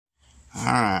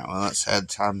Alright, well, it's had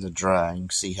time to dry. You can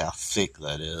see how thick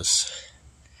that is.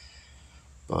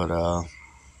 But,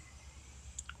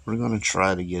 we're going to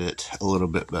try to get it a little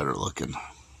bit better looking.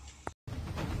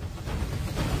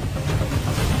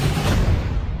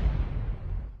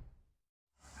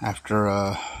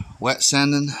 After, wet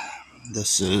sanding,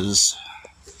 this is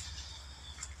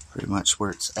pretty much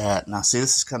where it's at. Now, see,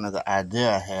 this is kind of the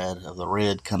idea I had of the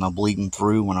red kind of bleeding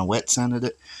through when I wet sanded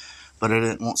it. But I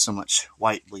didn't want so much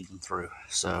white bleeding through.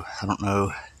 So I don't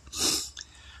know if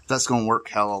that's going to work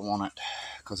how I want it,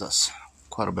 because that's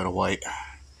quite a bit of white.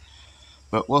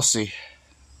 But we'll see.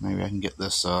 Maybe I can get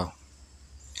this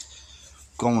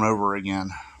going over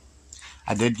again.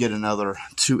 I did get another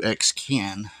 2X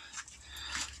can,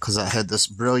 because I had this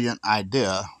brilliant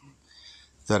idea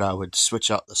that I would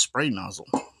switch out the spray nozzle.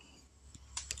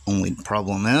 Only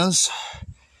problem is,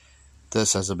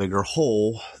 this has a bigger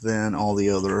hole than all the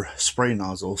other spray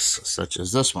nozzles, such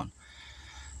as this one.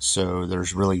 So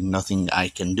there's really nothing I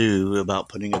can do about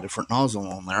putting a different nozzle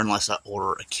on there unless I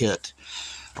order a kit,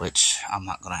 which I'm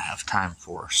not going to have time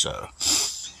for. So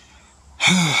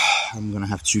I'm going to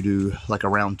have to do like a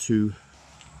round 2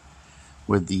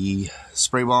 with the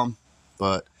spray bomb.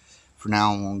 But for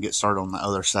now, I'm going to get started on the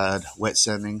other side, wet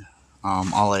sanding.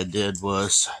 All I did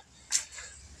was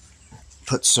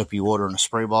put soapy water in a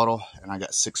spray bottle, and I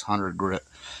got 600 grit,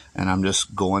 and I'm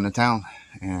just going to town,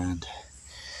 and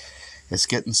it's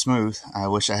getting smooth. I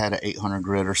wish I had an 800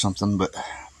 grit or something, but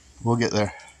we'll get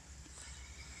there.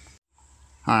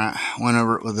 Alright, went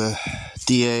over it with a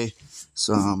DA,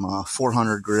 some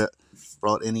 400 grit,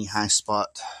 brought any high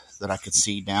spot that I could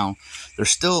see down.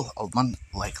 There's still a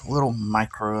like little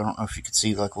micro, I don't know if you could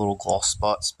see like little gloss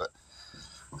spots, but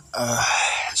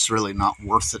it's really not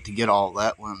worth it to get all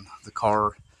that when the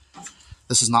car,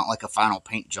 this is not like a final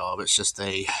paint job, it's just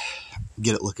a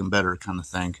get it looking better kind of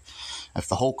thing. If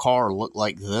the whole car looked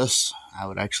like this, I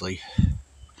would actually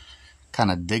kind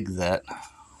of dig that.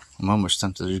 I'm almost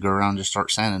tempted to go around and just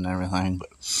start sanding and everything, but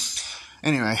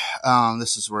anyway,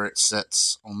 this is where it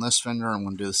sets on this fender. I'm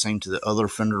going to do the same to the other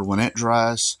fender when it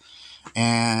dries,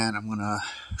 and I'm going to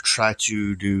try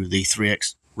to do the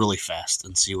 3X really fast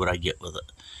and see what I get with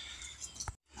it.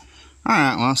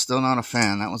 Alright, well, still not a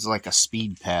fan. That was like a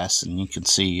speed pass, and you can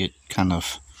see it kind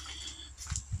of,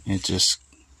 it just,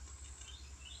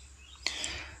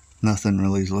 nothing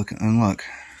really is looking, and look,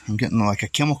 I'm getting like a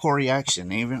chemical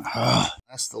reaction even.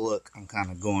 That's the look I'm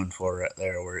kind of going for right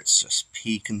there, where it's just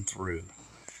peeking through.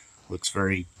 Looks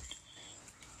very,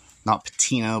 not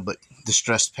patina, but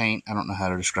distressed paint. I don't know how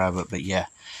to describe it, but yeah,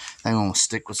 I'm going to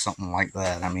stick with something like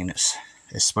that. I mean, it's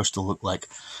supposed to look like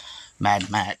Mad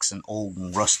Max and old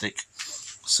and rustic.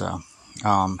 So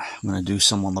I'm going to do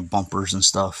some on the bumpers and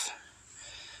stuff.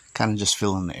 Kind of just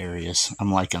fill in the areas.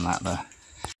 I'm liking that though.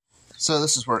 So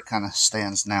this is where it kind of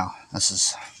stands now. This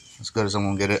is as good as I'm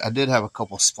going to get it. I did have a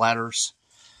couple splatters.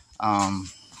 I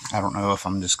don't know if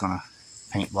I'm just going to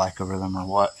paint black over them or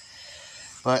what.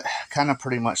 But kind of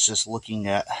pretty much just looking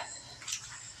at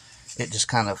it just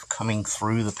kind of coming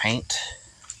through the paint.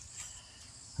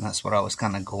 And that's what I was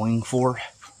kind of going for.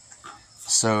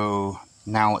 So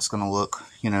now it's going to look,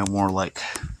 you know, more like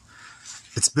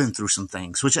it's been through some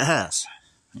things, which it has.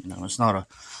 You know, it's not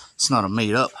a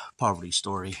made up poverty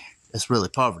story. It's really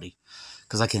poverty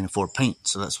because I can't afford paint.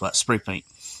 So that's why it's spray paint.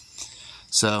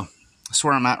 So that's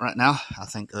where I'm at right now. I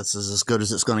think this is as good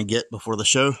as it's going to get before the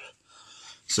show.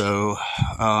 So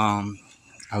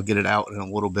I'll get it out in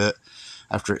a little bit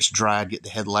after it's dried, get the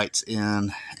headlights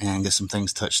in and get some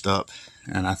things touched up.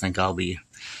 And I think I'll be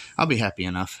happy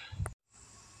enough.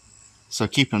 So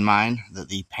keep in mind that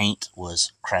the paint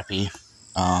was crappy.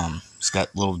 It's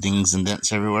got little dings and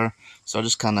dents everywhere. So I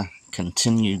just kind of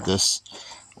continued this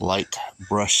light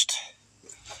brushed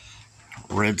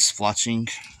red splotching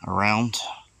around.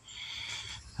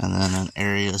 And then in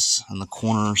areas in the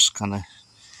corners, kind of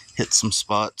hit some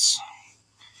spots.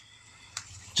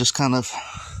 Just kind of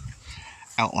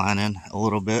outlining a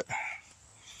little bit.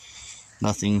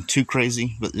 Nothing too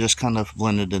crazy, but just kind of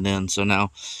blended it in. So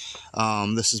now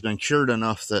this has been cured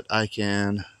enough that I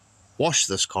can wash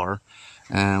this car,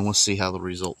 and we'll see how the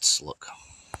results look.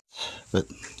 But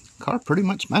car pretty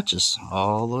much matches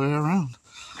all the way around.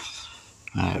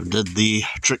 I did the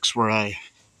tricks where I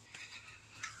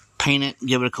paint it,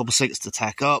 give it a couple seconds to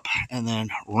tack up, and then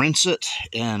rinse it,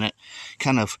 and it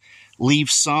kind of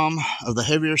leaves some of the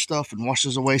heavier stuff and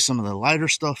washes away some of the lighter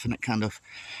stuff, and it kind of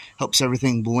helps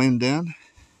everything blend in.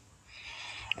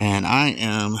 And I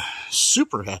am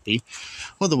super happy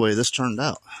with the way this turned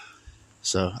out.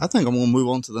 So I think I'm going to move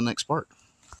on to the next part.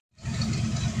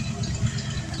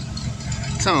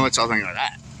 Tell me what y'all think of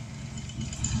that.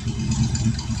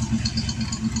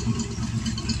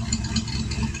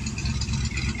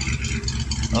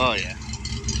 Oh yeah.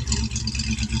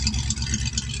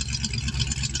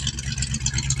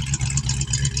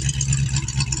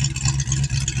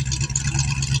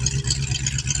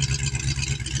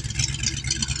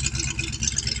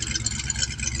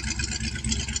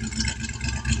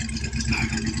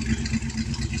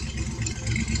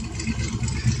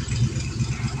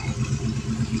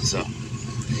 So,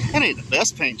 it ain't the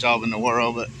best paint job in the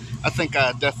world, but I think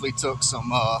I definitely took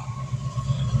some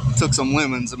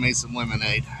lemons and made some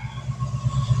lemonade.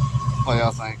 What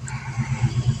y'all think?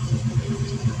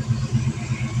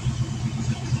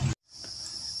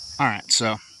 Alright,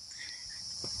 so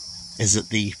is it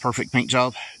the perfect paint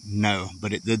job? No,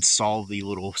 but it did solve the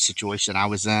little situation I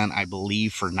was in. I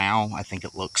believe for now, I think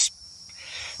it looks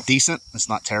decent. It's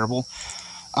not terrible.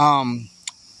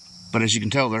 But as you can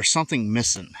tell, there's something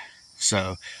missing.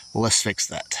 So let's fix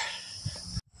that.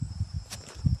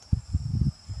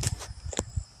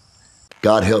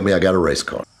 God help me, I got a race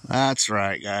car. That's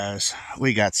right, guys.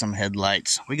 We got some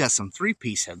headlights. We got some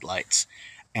 3-piece headlights,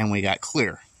 and we got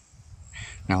clear.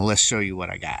 Now let's show you what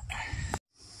I got.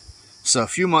 So a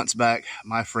few months back,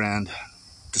 my friend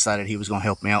decided he was going to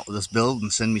help me out with this build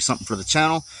and send me something for the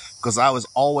channel, because I was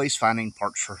always finding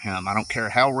parts for him. I don't care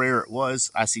how rare it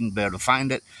was, I seemed to be able to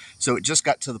find it. So it just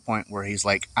got to the point where he's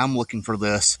like, I'm looking for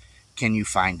this, can you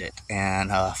find it?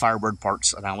 And Firebird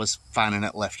parts, and I was finding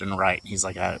it left and right. He's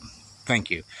like, thank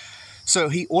you. So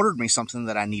he ordered me something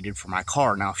that I needed for my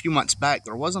car. Now a few months back,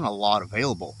 there wasn't a lot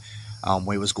available.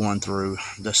 We was going through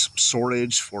this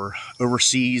shortage for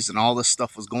overseas, and all this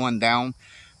stuff was going down.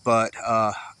 But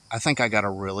I think I got a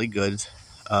really good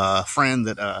friend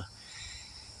that,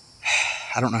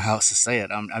 I don't know how else to say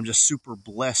it. I'm just super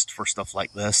blessed for stuff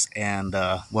like this. And,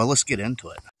 well, let's get into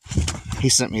it. He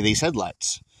sent me these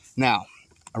headlights. Now,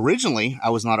 originally, I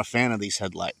was not a fan of these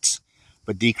headlights,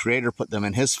 but D Creator put them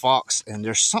in his Fox, and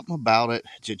there's something about it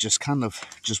that just kind of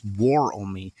just wore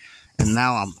on me. And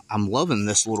now I'm loving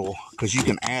this little, because you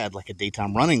can add like a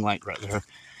daytime running light right there.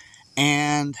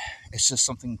 And it's just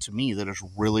something to me that is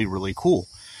really, really cool.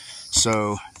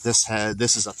 So this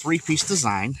is a 3-piece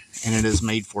design, and it is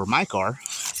made for my car.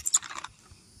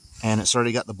 And it's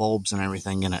already got the bulbs and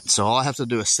everything in it. So all I have to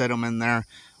do is set them in there,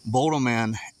 bolt them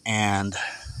in, and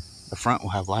the front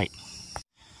will have light.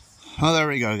 Well, there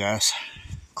we go, guys.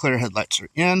 Clear headlights are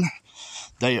in.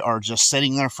 They are just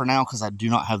sitting there for now because I do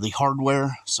not have the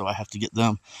hardware, so I have to get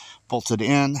them bolted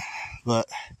in. But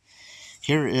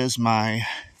here is my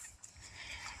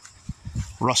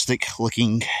rustic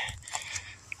looking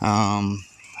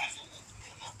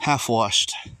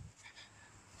half-washed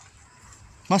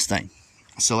Mustang.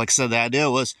 So like I said, the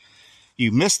idea was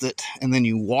you mist it and then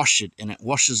you wash it, and it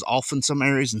washes off in some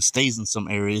areas and stays in some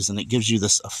areas, and it gives you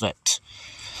this effect.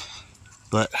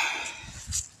 But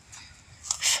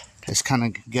it's kind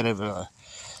of get a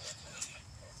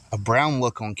brown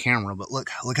look on camera, but look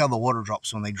how the water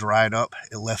drops when they dried up.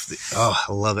 It left the, oh,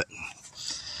 I love it.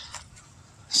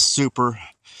 Super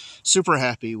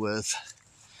happy with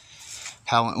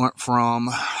how it went from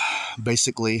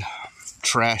basically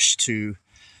trash to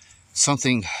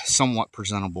something somewhat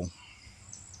presentable.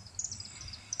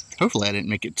 Hopefully I didn't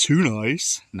make it too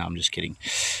nice. No, I'm just kidding.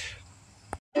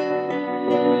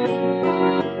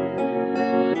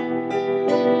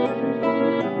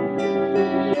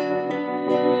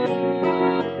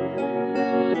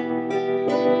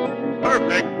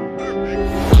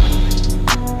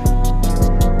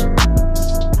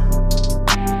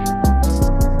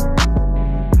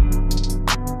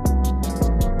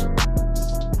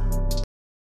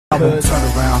 Turn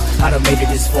around, I done made it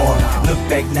this far. Look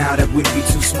back now, that wouldn't be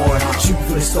too smart. Shoot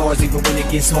for the stars even when it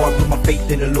gets hard. Put my faith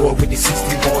in the Lord with the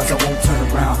 60 bars, I won't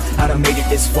turn around. I done made it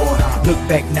this far. Look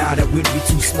back now, that wouldn't be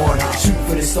too smart. Shoot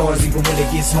for the stars even when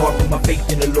it gets hard. Put my faith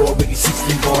in the Lord with the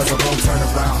 60 bars, I won't turn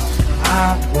around.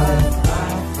 I won't